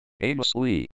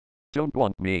aimlessly. Don't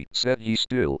want me, said he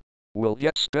still. Will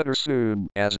get better soon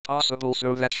as possible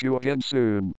so that you again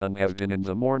soon and have been in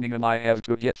the morning and I have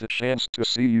to get the chance to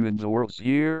see you in the world's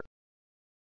year.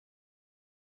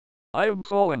 I am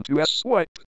calling to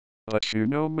swipe. But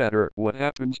no matter what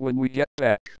happens when we get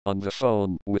back on the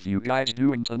phone with you guys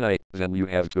doing tonight, then you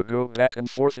have to go back and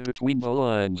forth between the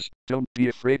lines. Don't be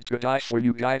afraid to die for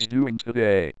you guys doing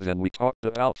today. Then we talked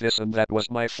about this and that was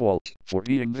my fault for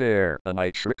being there and I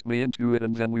tricked me into it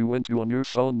and then we went to a new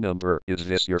phone number. Is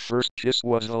this your first kiss?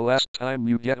 Was the last time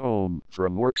you get home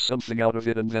from work something out of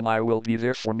it and then I will be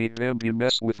there for me Bambi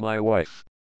mess with my wife.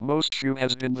 Most you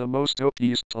has been the most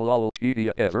OPest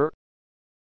Tolololpedia ever.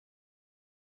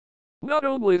 Not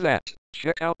only that,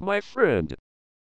 check out my friend,